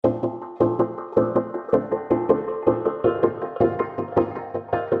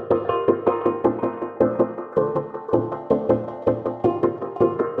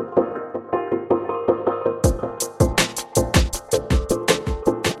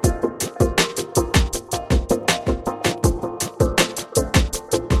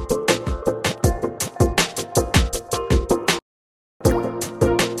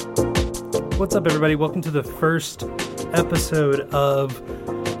What's up, everybody? Welcome to the first episode of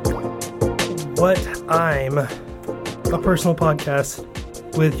What I'm, a personal podcast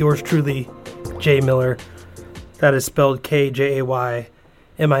with yours truly, Jay Miller. That is spelled KJAYMILLER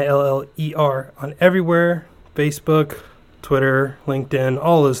on everywhere, Facebook, Twitter, LinkedIn,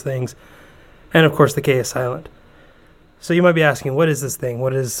 all those things. And of course, the K is silent. So you might be asking, what is this thing?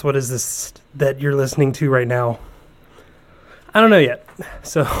 What is this that you're listening to right now? I don't know yet.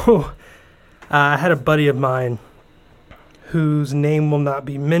 So I had a buddy of mine whose name will not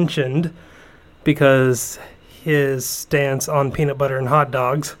be mentioned because his stance on peanut butter and hot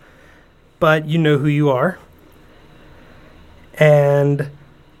dogs, but you know who you are. And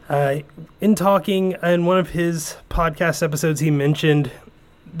in talking in one of his podcast episodes, he mentioned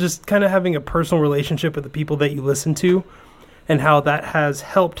just kind of having a personal relationship with the people that you listen to and how that has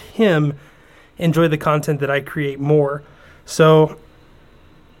helped him enjoy the content that I create more. So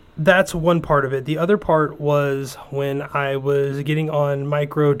that's one part of it. The other part was when I was getting on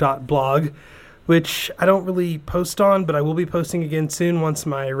micro.blog, which I don't really post on, but I will be posting again soon once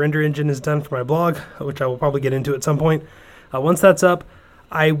my render engine is done for my blog, which I will probably get into at some point. Once that's up,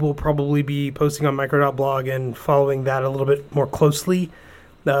 I will probably be posting on micro.blog and following that a little bit more closely.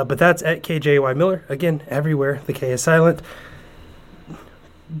 But that's at KJY Miller. Again, everywhere. The K is silent.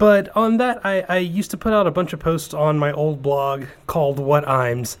 But on that, I used to put out a bunch of posts on my old blog called What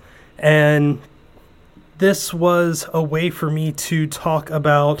I'ms. And this was a way for me to talk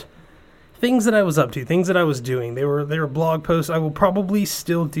about things that I was up to, things that I was doing. They were blog posts. I will probably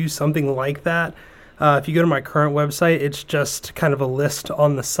still do something like that. If you go to my current website, it's just kind of a list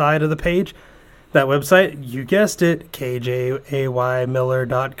on the side of the page. That website, you guessed it,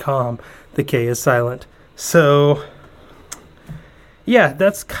 kjaymiller.com. The K is silent. So yeah,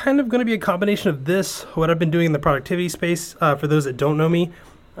 that's kind of going to be a combination of this, what I've been doing in the productivity space. For those that don't know me,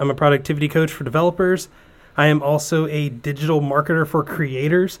 I'm a productivity coach for developers. I am also a digital marketer for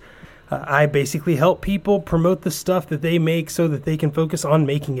creators. I basically help people promote the stuff that they make so that they can focus on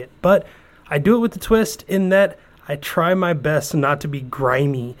making it. But I do it with the twist in that I try my best not to be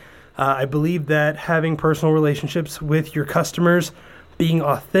grimy. I believe that having personal relationships with your customers, being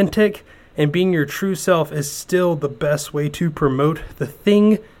authentic, and being your true self is still the best way to promote the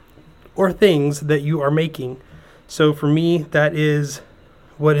thing or things that you are making. So for me, that is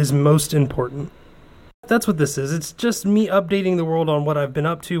what is most important. That's what this is. It's just me updating the world on what I've been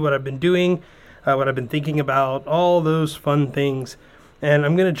up to, what I've been doing, what I've been thinking about, all those fun things. And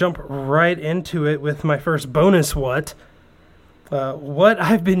I'm going to jump right into it with my first bonus what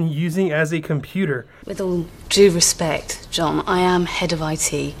I've been using as a computer. With all due respect, John, I am head of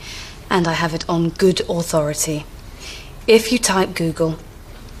IT. And I have it on good authority. If you type Google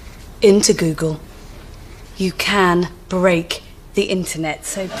into Google, you can break the internet.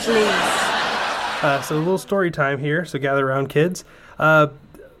 So please. So a little story time here. So gather around, kids.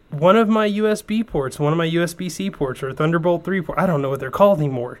 One of my USB ports, one of my USB-C ports, or Thunderbolt 3 port, I don't know what they're called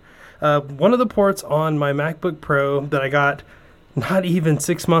anymore. One of the ports on my MacBook Pro that I got not even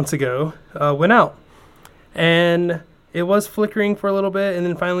 6 months ago went out. And it was flickering for a little bit, and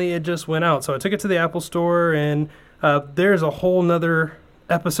then finally it just went out. So I took it to the Apple Store, and there's a whole nother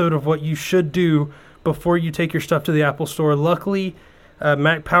episode of what you should do before you take your stuff to the Apple Store. Luckily,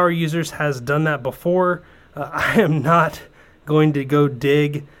 Mac Power Users has done that before. I am not going to go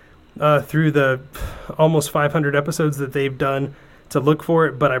dig through the almost 500 episodes that they've done to look for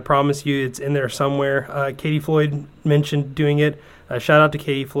it, but I promise you it's in there somewhere. Katie Floyd mentioned doing it. Shout out to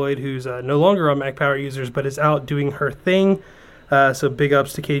Katie Floyd, who's no longer on Mac Power Users, but is out doing her thing. So big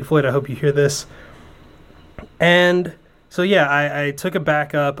ups to Katie Floyd. I hope you hear this. And so, yeah, I took a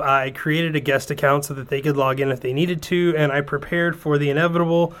backup. I created a guest account so that they could log in if they needed to, and I prepared for the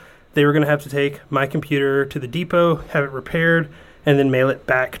inevitable. They were going to have to take my computer to the depot, have it repaired, and then mail it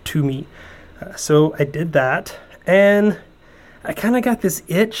back to me. So I did that, and I kind of got this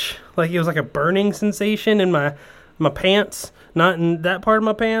itch, like it was like a burning sensation in my pants. Not in that part of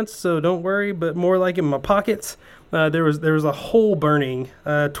my pants, so don't worry, but more like in my pockets. There was a hole burning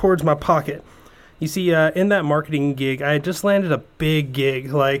towards my pocket. You see, in that marketing gig, I had just landed a big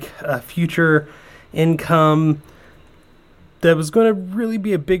gig, like a future income that was going to really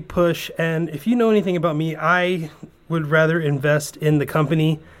be a big push. And if you know anything about me, I would rather invest in the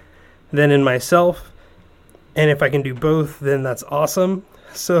company than in myself. And if I can do both, then that's awesome.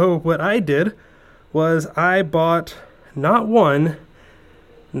 So what I did was I bought not one,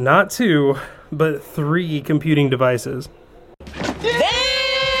 not two, but 3 computing devices.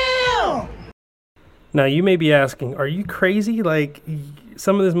 Damn! Now, you may be asking, are you crazy? Like,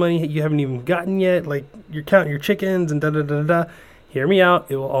 some of this money you haven't even gotten yet? Like, you're counting your chickens and da-da-da-da-da. hear me out.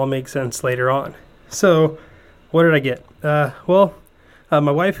 It will all make sense later on. So what did I get?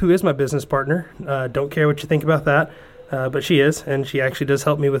 My wife, who is my business partner, don't care what you think about that, but she is, and she actually does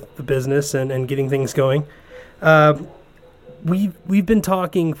help me with the business and getting things going. We've been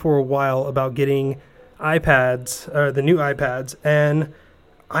talking for a while about getting iPads, or the new iPads, and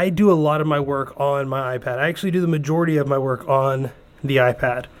I do a lot of my work on my iPad. I actually do the majority of my work on the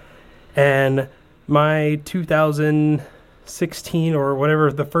iPad. And my 2016 or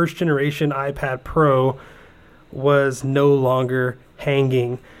whatever, the first generation iPad Pro was no longer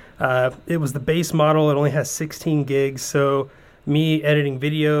hanging. It was the base model. It only has 16 gigs. So me editing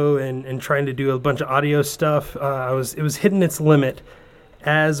video and trying to do a bunch of audio stuff, it was hitting its limit,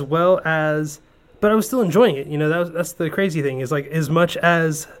 as well as, but I was still enjoying it. That's the crazy thing, is like, as much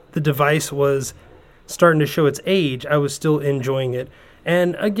as the device was starting to show its age, I was still enjoying it.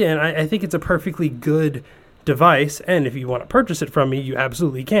 And again, I think it's a perfectly good device. And if you want to purchase it from me, you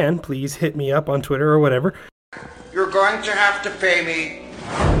absolutely can. Please hit me up on Twitter or whatever. You're going to have to pay me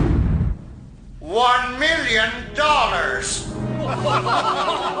 $1 million.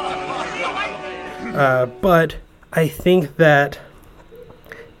 But I think that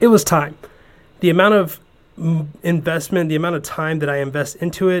it was time. The amount of investment, the amount of time that I invest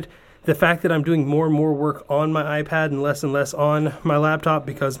into it, the fact that I'm doing more and more work on my iPad and less on my laptop,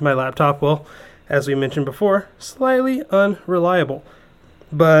 because my laptop, well, as we mentioned before, slightly unreliable.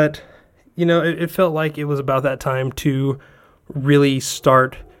 But, it felt like it was about that time to really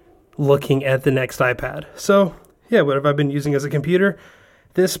start looking at the next iPad. So, yeah, what have I been using as a computer?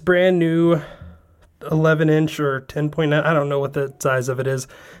 This brand new 11-inch or 10.9, I don't know what the size of it is,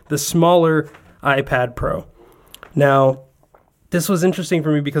 the smaller iPad Pro. Now, this was interesting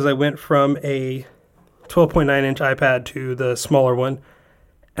for me because I went from a 12.9-inch iPad to the smaller one,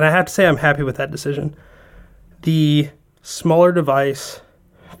 and I have to say I'm happy with that decision. The smaller device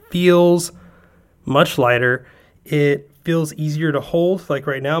feels much lighter. It feels easier to hold. Like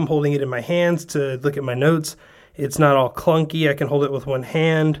right now, I'm holding it in my hands to look at my notes. It's not all clunky. I can hold it with one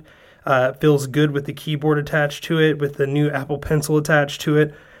hand. It feels good with the keyboard attached to it, with the new Apple Pencil attached to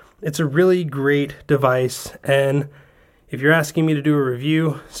it. It's a really great device, and if you're asking me to do a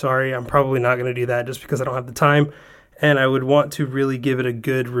review, sorry, I'm probably not going to do that just because I don't have the time, and I would want to really give it a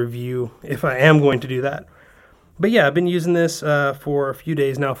good review if I am going to do that. But yeah, I've been using this for a few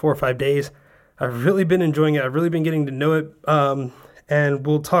days now, 4 or 5 days. I've really been enjoying it. I've really been getting to know it, and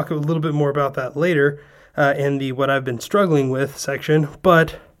we'll talk a little bit more about that later in the what I've been struggling with section.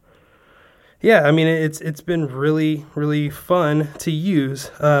 But yeah, I mean, it's been really, really fun to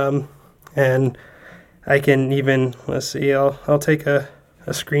use, and I can even, let's see, I'll take a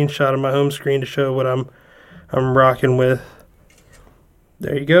screenshot of my home screen to show what I'm rocking with.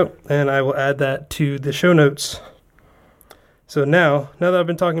 There you go, and I will add that to the show notes. So now that I've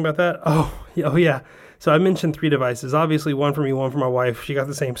been talking about that, oh yeah. So I mentioned 3 devices. Obviously, one for me, one for my wife. She got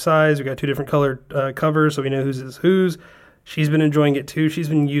the same size. We got 2 different colored covers, so we know whose is whose. She's been enjoying it too. She's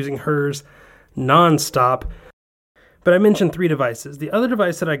been using hers nonstop. But I mentioned 3 devices. The other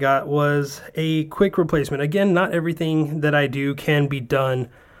device that I got was a quick replacement. Again, not everything that I do can be done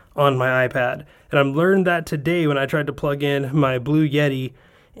on my iPad. And I've learned that today when I tried to plug in my Blue Yeti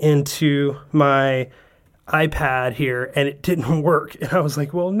into my iPad here, and it didn't work. And I was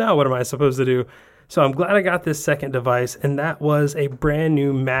like, well, now what am I supposed to do? So I'm glad I got this second device, and that was a brand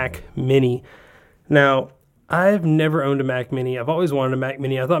new Mac Mini. Now, I've never owned a Mac Mini. I've always wanted a Mac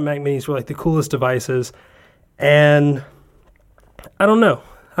Mini. I thought Mac Minis were like the coolest devices. And I don't know.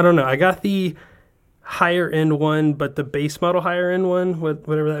 I got the higher end one, but the base model higher end one,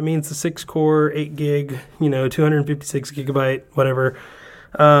 whatever that means, the 6-core, 8 gig, 256 gigabyte, whatever.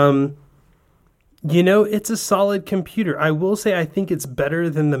 It's a solid computer. I will say I think it's better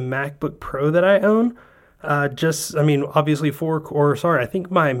than the MacBook Pro that I own. Obviously I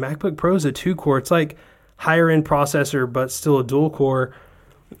think my MacBook Pro is a 2-core. It's like higher end processor, but still a dual core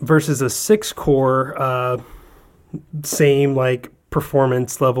versus a 6-core, same like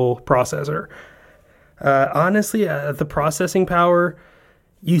performance level processor. Honestly, the processing power,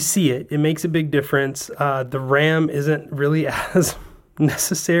 you see it. It makes a big difference. The RAM isn't really as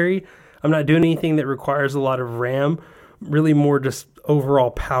necessary. I'm not doing anything that requires a lot of RAM, really more just overall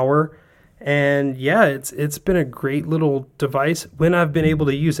power. And yeah, it's been a great little device when I've been able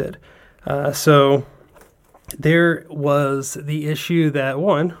to use it. So there was the issue that,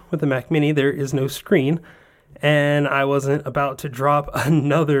 one, with the Mac Mini, there is no screen, and I wasn't about to drop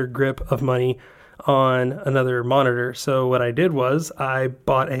another grip of money on another monitor. So what I did was I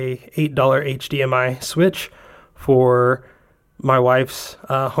bought a $8 HDMI switch for my wife's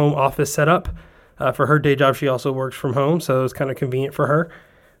home office setup. For her day job, she also works from home, so it was kind of convenient for her.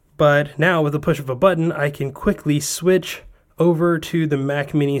 But now with the push of a button, I can quickly switch over to the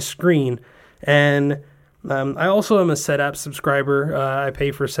Mac Mini screen. And I also am a SetApp subscriber. I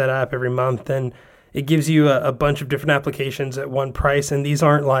pay for SetApp every month, and it gives you a bunch of different applications at one price. And these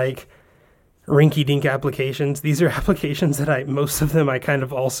aren't like rinky-dink applications. These are applications that most of them I kind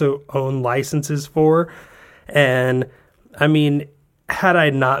of also own licenses for. And I mean, had I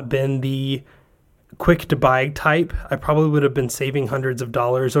not been the quick to buy type, I probably would have been saving hundreds of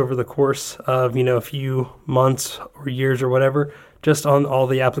dollars over the course of, a few months or years or whatever, just on all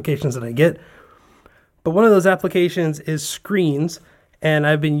the applications that I get. But one of those applications is Screens, and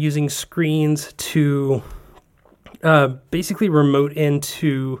I've been using Screens to basically remote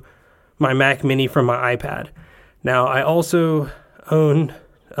into my Mac Mini from my iPad. Now, I also own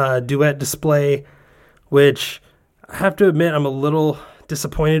Duet Display, which I have to admit I'm a little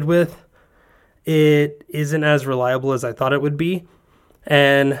disappointed with. It isn't as reliable as I thought it would be,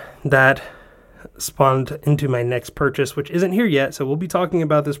 and that spawned into my next purchase, which isn't here yet, so we'll be talking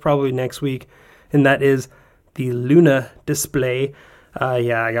about this probably next week, and that is the Luna Display. I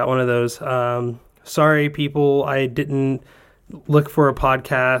got one of those. Sorry, people, I didn't look for a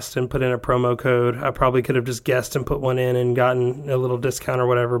podcast and put in a promo code. I probably could have just guessed and put one in and gotten a little discount or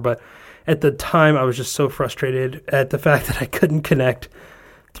whatever, but at the time, I was just so frustrated at the fact that I couldn't connect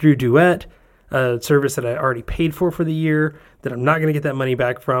through Duet, a service that I already paid for the year, that I'm not going to get that money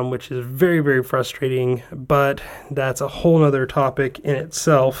back from, which is very, very frustrating, but that's a whole nother topic in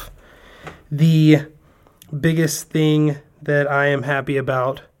itself. The biggest thing that I am happy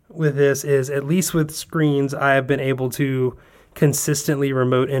about with this is, at least with Screens, I have been able to consistently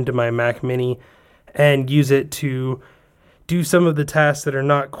remote into my Mac Mini and use it to do some of the tasks that are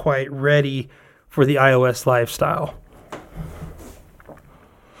not quite ready for the iOS lifestyle.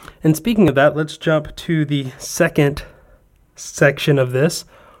 And speaking of that, let's jump to the second section of this,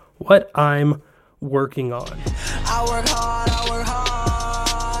 what I'm working on. I work hard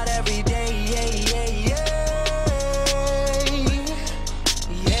every day,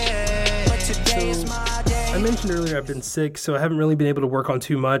 yeah. But today is my day. I mentioned earlier I've been sick, so I haven't really been able to work on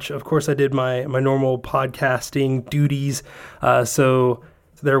too much. Of course, I did my normal podcasting duties, so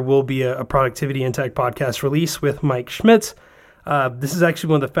there will be a Productivity and Tech podcast release with Mike Schmitz. This is actually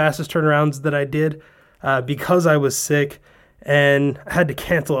one of the fastest turnarounds that I did because I was sick and I had to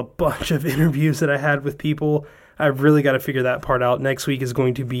cancel a bunch of interviews that I had with people. I've really got to figure that part out. Next week is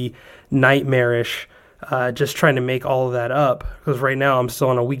going to be nightmarish, just trying to make all of that up, because right now I'm still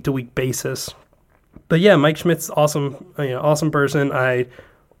on a week-to-week basis. But yeah, Mike Schmidt's awesome, awesome person. I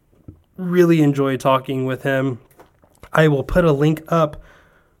really enjoy talking with him. I will put a link up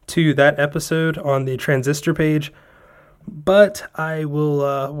to that episode on the Transistor page. But I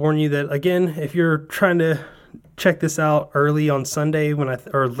will warn you that, again, if you're trying to check this out early on Sunday,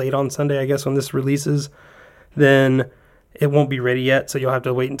 or late on Sunday, I guess, when this releases, then it won't be ready yet, so you'll have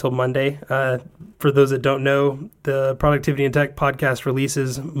to wait until Monday. For those that don't know, the Productivity and Tech podcast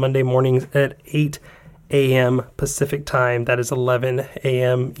releases Monday mornings at 8 a.m. Pacific time. That is 11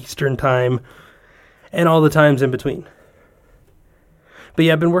 a.m. Eastern time, and all the times in between. But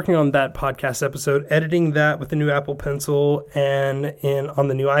yeah, I've been working on that podcast episode, editing that with the new Apple Pencil and on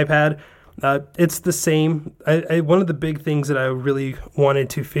the new iPad. It's the same. One of the big things that I really wanted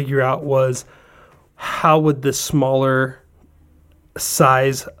to figure out was how would the smaller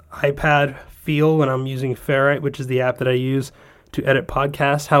size iPad feel when I'm using Ferrite, which is the app that I use to edit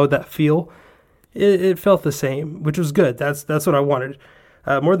podcasts. How would that feel? It felt the same, which was good. That's what I wanted.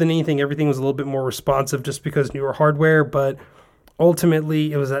 More than anything, everything was a little bit more responsive just because newer hardware, but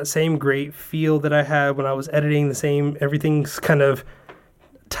ultimately, it was that same great feel that I had when I was editing, everything's kind of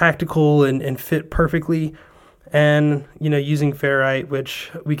tactical and fit perfectly. And, using Ferrite,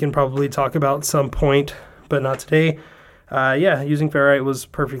 which we can probably talk about at some point, but not today. Using Ferrite was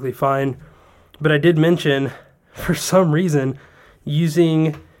perfectly fine. But I did mention, for some reason,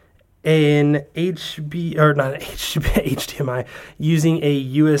 using an HDMI, using a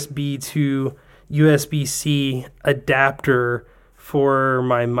USB to USB-C adapter for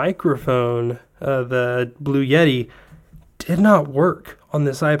my microphone, the Blue Yeti, did not work on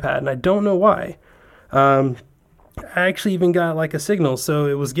this iPad, and I don't know why. I actually even got like a signal, so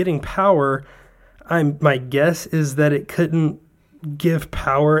it was getting power. My guess is that it couldn't give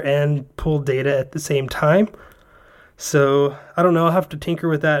power and pull data at the same time. So I don't know. I'll have to tinker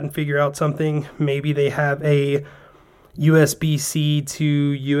with that and figure out something. Maybe they have a USB-C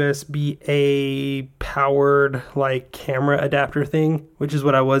to USB-A powered like camera adapter thing, which is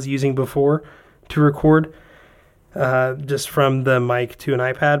what I was using before to record, just from the mic to an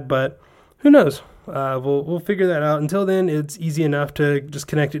iPad. But who knows? We'll figure that out. Until then, it's easy enough to just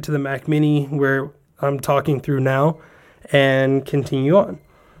connect it to the Mac Mini where I'm talking through now and continue on.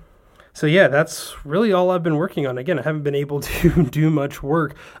 So yeah, that's really all I've been working on. Again, I haven't been able to do much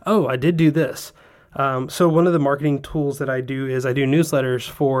work. Oh, I did do this. So one of the marketing tools that I do is I do newsletters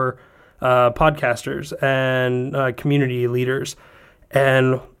for podcasters and community leaders.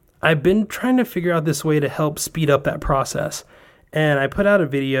 And I've been trying to figure out this way to help speed up that process. And I put out a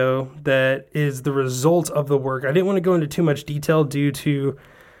video that is the result of the work. I didn't want to go into too much detail due to,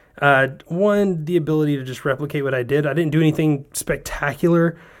 one, the ability to just replicate what I did. I didn't do anything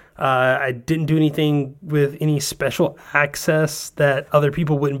spectacular. I didn't do anything with any special access that other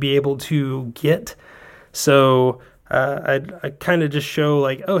people wouldn't be able to get. So I kind of just show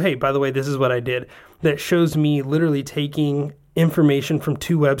like, oh, hey, by the way, this is what I did. That shows me literally taking information from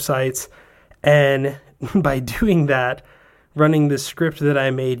 2 websites, and by doing that, running the script that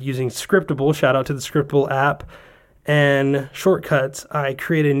I made using Scriptable, shout out to the Scriptable app, and shortcuts, I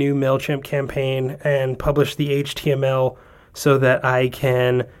create a new MailChimp campaign and publish the HTML so that I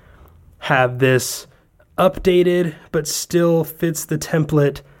can have this updated but still fits the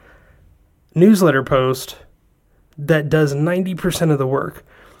template newsletter post that does 90% of the work.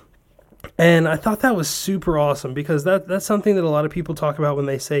 And I thought that was super awesome because that's something that a lot of people talk about when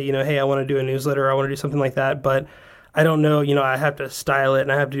they say, hey, I want to do a newsletter, I want to do something like that, but I don't know, I have to style it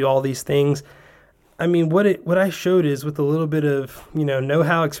and I have to do all these things. I mean, what I showed is with a little bit of,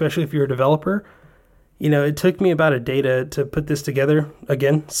 know-how, especially if you're a developer, it took me about a day to put this together.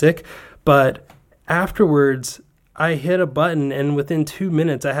 Again, sick. But afterwards, I hit a button and within 2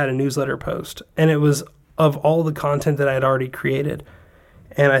 minutes, I had a newsletter post. And it was of all the content that I had already created.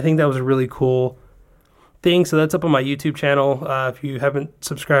 And I think that was a really cool thing. So that's up on my YouTube channel. If you haven't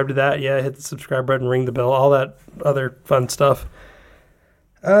subscribed to that, hit the subscribe button, ring the bell, all that other fun stuff.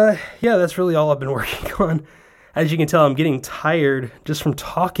 That's really all I've been working on. As you can tell, I'm getting tired just from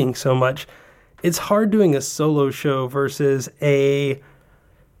talking so much. It's hard doing a solo show versus a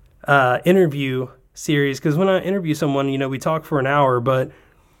interview series, because when I interview someone, we talk for an hour, but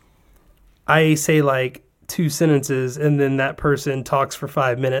I say like 2 sentences and then that person talks for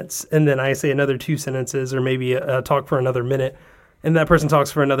 5 minutes, and then I say another 2 sentences or maybe talk for another minute, and that person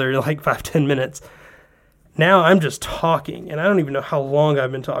talks for another like 5-10 minutes. Now I'm just talking, and I don't even know how long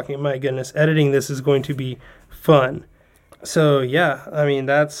I've been talking. My goodness, editing this is going to be fun. So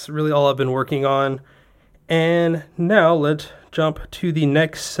that's really all I've been working on. And now let's jump to the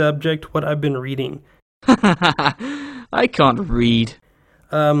next subject, what I've been reading. I can't read.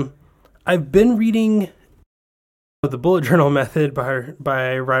 I've been reading The Bullet Journal Method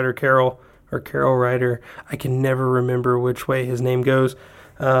by Ryder Carroll, or Carroll Ryder. I can never remember which way his name goes.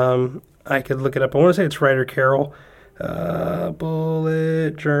 I could look it up. I want to say it's Ryder Carroll.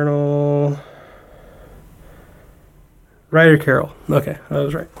 Bullet Journal. Ryder Carroll. Okay, I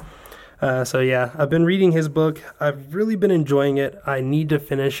was right. I've been reading his book. I've really been enjoying it. I need to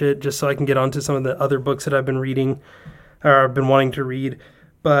finish it just so I can get onto some of the other books that I've been reading or I've been wanting to read.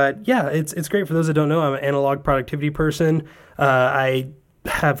 But yeah, it's great. For those that don't know, I'm an analog productivity person. I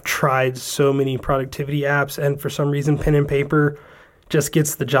have tried so many productivity apps, and for some reason, pen and paper just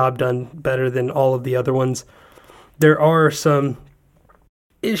gets the job done better than all of the other ones. There are some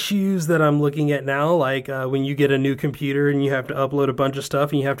issues that I'm looking at now, like when you get a new computer and you have to upload a bunch of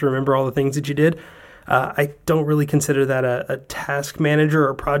stuff and you have to remember all the things that you did. I don't really consider that a task manager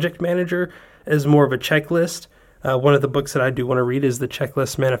or project manager, as more of a checklist. One of the books that I do want to read is the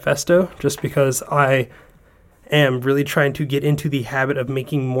Checklist Manifesto, just because I am really trying to get into the habit of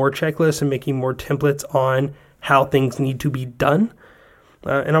making more checklists and making more templates on how things need to be done.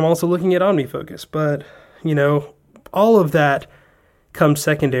 And I'm also looking at OmniFocus, but, all of that comes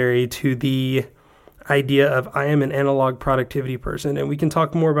secondary to the idea of I am an analog productivity person, and we can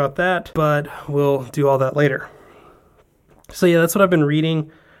talk more about that, but we'll do all that later. So that's what I've been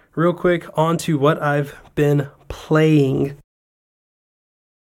reading. Real quick, on to what I've been playing.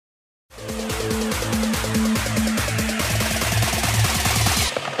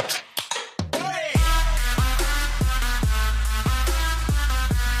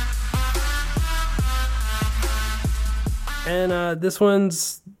 And this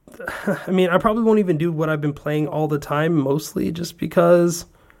one's, I probably won't even do what I've been playing all the time, mostly just because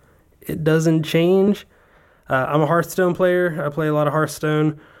it doesn't change. I'm a Hearthstone player. I play a lot of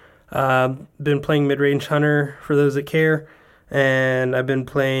Hearthstone. Been playing Mid-Range Hunter, for those that care. And I've been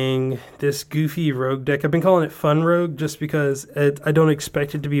playing this goofy rogue deck. I've been calling it Fun Rogue just because I don't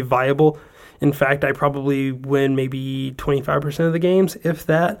expect it to be viable. In fact, I probably win maybe 25% of the games, if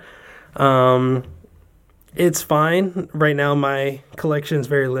that. It's fine. Right now, my collection is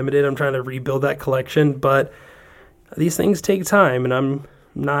very limited. I'm trying to rebuild that collection, but these things take time, and I'm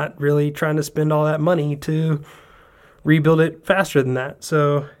not really trying to spend all that money to rebuild it faster than that.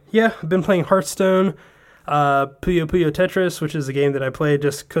 So, yeah, I've been playing Hearthstone, Puyo Puyo Tetris, which is a game that I play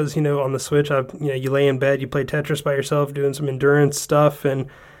just because, on the Switch, you lay in bed, you play Tetris by yourself, doing some endurance stuff, and,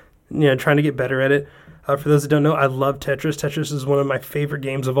 trying to get better at it. For those that don't know, I love Tetris. Tetris is one of my favorite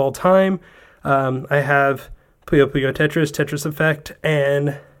games of all time. I have Puyo Puyo Tetris, Tetris Effect,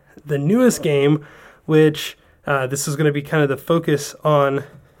 and the newest game, which this is going to be kind of the focus on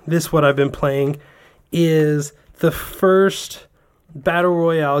this, what I've been playing, is the first Battle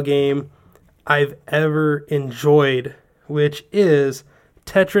Royale game I've ever enjoyed, which is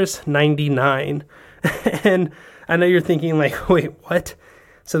Tetris 99. And I know you're thinking like, wait, what?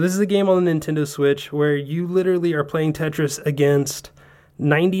 So this is a game on the Nintendo Switch where you literally are playing Tetris against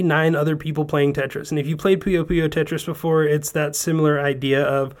 99 other people playing Tetris. And if you played Puyo Puyo Tetris before, it's that similar idea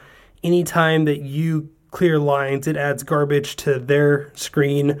of anytime that you clear lines, it adds garbage to their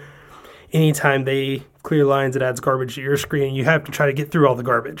screen. Anytime they clear lines, it adds garbage to your screen. You have to try to get through all the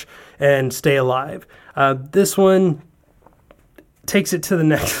garbage and stay alive. This one takes it to the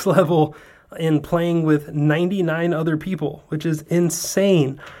next level in playing with 99 other people, which is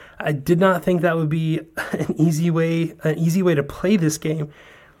insane. I did not think that would be an easy way to play this game.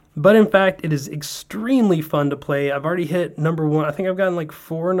 But in fact, it is extremely fun to play. I've already hit number 1. I think I've gotten like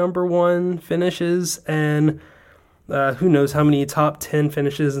 4 number 1 finishes and who knows how many top 10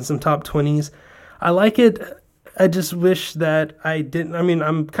 finishes and some top 20s. I like it. I just wish that I didn't. I mean,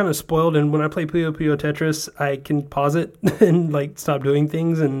 I'm kind of spoiled, and when I play Puyo Puyo Tetris, I can pause it and like stop doing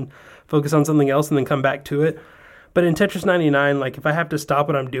things and focus on something else and then come back to it. But in Tetris 99, like if I have to stop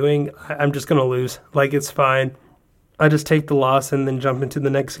what I'm doing, I'm just going to lose. Like it's fine. I just take the loss and then jump into the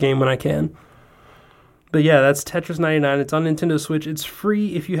next game when I can. But yeah, that's Tetris 99. It's on Nintendo Switch. It's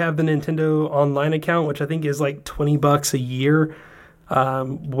free if you have the Nintendo Online account, which I think is like $20 a year.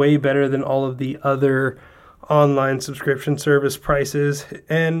 Way better than all of the other online subscription service prices.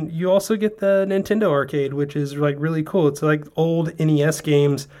 And you also get the Nintendo Arcade, which is like really cool. It's like old NES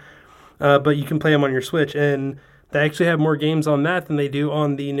games, but you can play them on your Switch. And they actually have more games on that than they do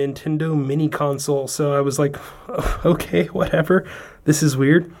on the Nintendo mini console. So I was like, okay, whatever. This is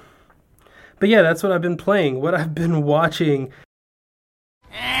weird. But yeah, that's what I've been playing. What I've been watching.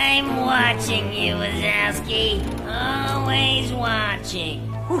 I'm watching you, Wazowski. Always watching.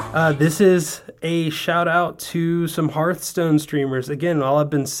 This is a shout out to some Hearthstone streamers. Again, while I've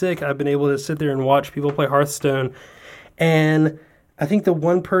been sick, I've been able to sit there and watch people play Hearthstone. And I think the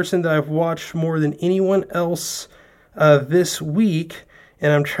one person that I've watched more than anyone else this week,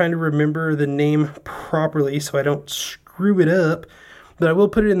 and I'm trying to remember the name properly so I don't screw it up, but I will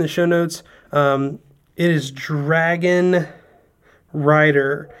put it in the show notes. It is Dragon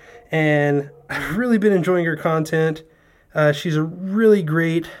Rider, and I've really been enjoying her content. She's a really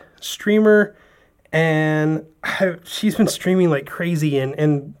great streamer, and she's been streaming like crazy,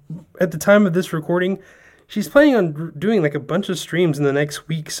 and at the time of this recording, she's planning on doing like a bunch of streams in the next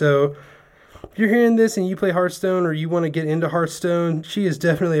week. So if you're hearing this and you play Hearthstone or you want to get into Hearthstone, she is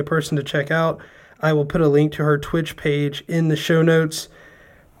definitely a person to check out. I will put a link to her Twitch page in the show notes.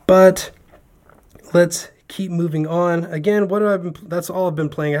 But let's keep moving on. Again, that's all I've been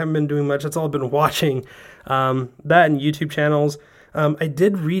playing. I haven't been doing much. That's all I've been watching. That and YouTube channels. I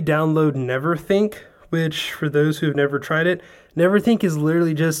did re-download Neverthink, which for those who have never tried it, Neverthink is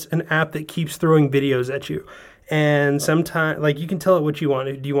literally just an app that keeps throwing videos at you. And sometimes, like, you can tell it what you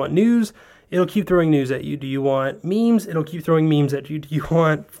want. Do you want news? It'll keep throwing news at you. Do you want memes? It'll keep throwing memes at you. Do you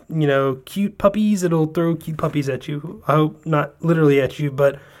want, cute puppies? It'll throw cute puppies at you. I hope not literally at you,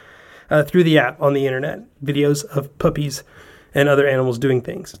 but through the app on the internet. Videos of puppies and other animals doing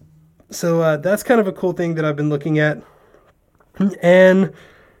things. So that's kind of a cool thing that I've been looking at. And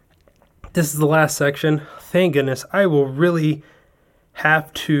this is the last section. Thank goodness. I will really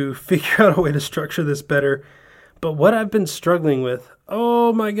have to figure out a way to structure this better. But what I've been struggling with,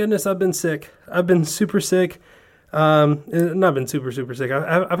 oh my goodness, I've been sick. I've been super sick. Not been super sick.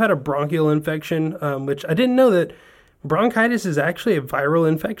 I've had a bronchial infection, which I didn't know that bronchitis is actually a viral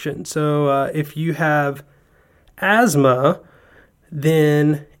infection. So if you have asthma,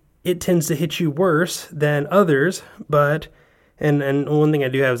 then it tends to hit you worse than others. But and one thing I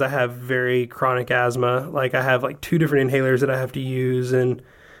do have is I have very chronic asthma. Like I have like 2 different inhalers that I have to use and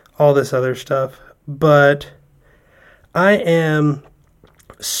all this other stuff. But I am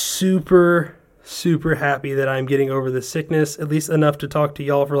super happy that I'm getting over the sickness, at least enough to talk to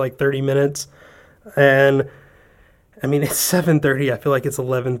y'all for like 30 minutes. And I mean, it's 7:30. I feel like it's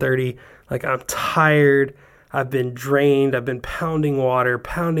 11:30. Like, I'm tired. I've been drained. I've been pounding water,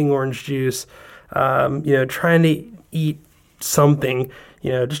 pounding orange juice, trying to eat something,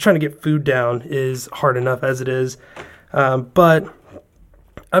 just trying to get food down is hard enough as it is. But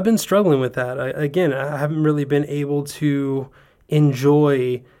I've been struggling with that. I haven't really been able to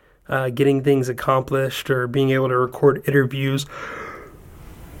enjoy getting things accomplished or being able to record interviews.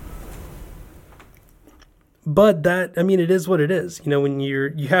 But it is what it is. When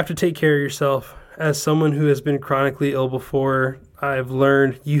you have to take care of yourself. As someone who has been chronically ill before, I've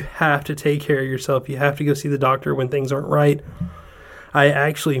learned you have to take care of yourself. You have to go see the doctor when things aren't right. I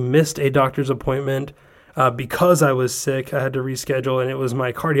actually missed a doctor's appointment because I was sick. I had to reschedule, and it was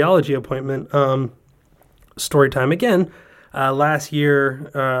my cardiology appointment. Story time again. Last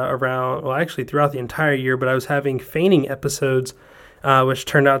year, throughout the entire year, but I was having fainting episodes, which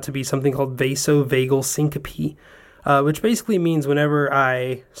turned out to be something called vasovagal syncope. Which basically means whenever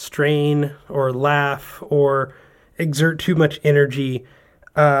I strain or laugh or exert too much energy,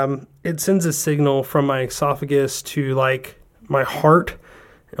 it sends a signal from my esophagus to my heart,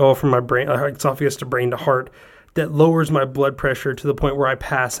 or from my brain, esophagus to brain to heart, that lowers my blood pressure to the point where I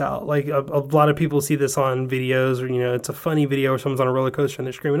pass out. Like a lot of people see this on videos, or it's a funny video where someone's on a roller coaster and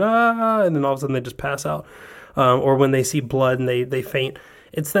they're screaming ah, and then all of a sudden they just pass out, or when they see blood and they faint.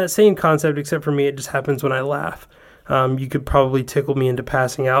 It's that same concept, except for me, it just happens when I laugh. You could probably tickle me into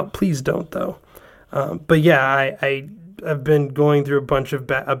passing out. Please don't, though. But yeah, I've been going through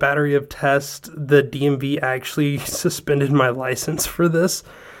a battery of tests. The DMV actually suspended my license for this,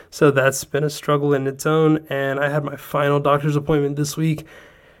 so that's been a struggle in its own. And I had my final doctor's appointment this week.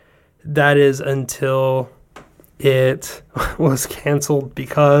 That is until it was canceled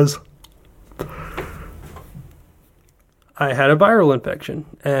because I had a viral infection,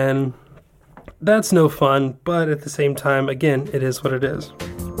 and that's no fun, but at the same time, again, it is what it is.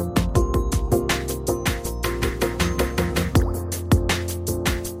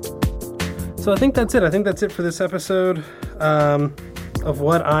 So I think that's it. I think that's it for this episode of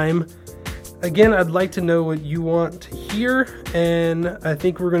What I'm. Again, I'd like to know what you want to hear, and I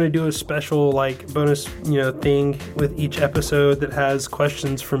think we're going to do a special bonus thing with each episode that has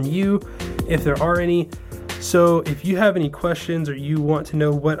questions from you, if there are any. So if you have any questions or you want to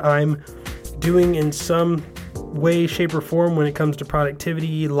know what I'm doing in some way, shape, or form when it comes to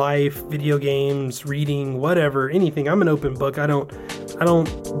productivity, life, video games, reading, whatever, anything, I'm an open book. I don't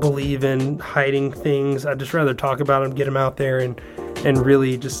believe in hiding things. I'd just rather talk about them, get them out there, and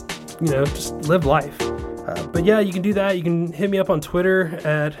really just live life. But yeah, you can do that. You can hit me up on Twitter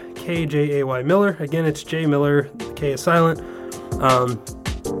at KJAY Miller. Again, it's J Miller. The K is silent.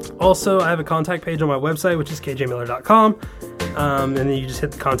 Also, I have a contact page on my website, which is kjmiller.com. And then you just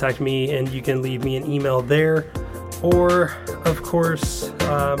hit the contact me, and you can leave me an email there. Or, of course,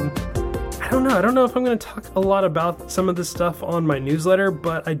 I don't know if I'm going to talk a lot about some of this stuff on my newsletter,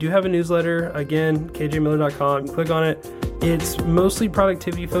 but I do have a newsletter. Again, kjmiller.com. Click on it. It's mostly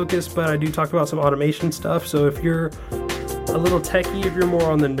productivity focused, but I do talk about some automation stuff. So if you're a little techie, if you're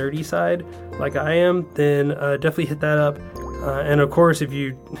more on the nerdy side, like I am, then definitely hit that up. And of course, if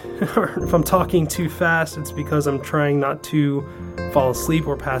I'm talking too fast, it's because I'm trying not to fall asleep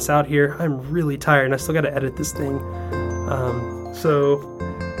or pass out here. I'm really tired, and I still got to edit this thing.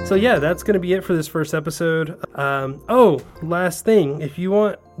 So yeah, that's going to be it for this first episode. Last thing, if you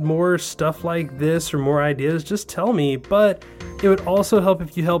want more stuff like this or more ideas, just tell me. But it would also help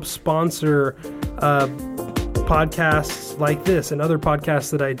if you help sponsor podcasts like this and other podcasts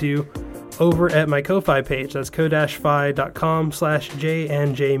that I do over at my Ko-Fi page. That's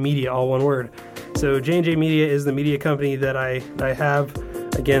ko-fi.com/J&J Media, all one word. So J&J Media is the media company that I have.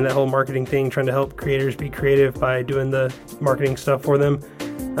 Again, that whole marketing thing, trying to help creators be creative by doing the marketing stuff for them.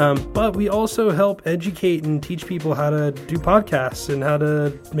 But we also help educate and teach people how to do podcasts and how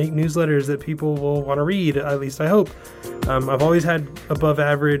to make newsletters that people will want to read, at least I hope. I've always had above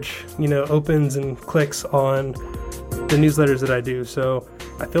average, opens and clicks on the newsletters that I do, so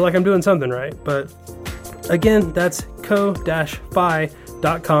I feel like I'm doing something right. But again, that's ko-fi.com,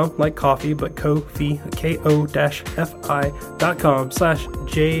 like coffee, but ko-fi,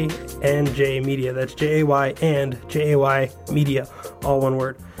 ko-fi.com/J&J Media. That's J-A-Y and J-A-Y Media, all one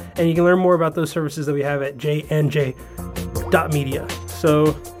word. And you can learn more about those services that we have at jnj.media.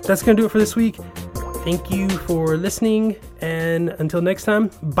 So that's going to do it for this week. Thank you for listening, and until next time,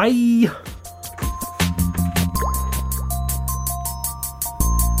 bye!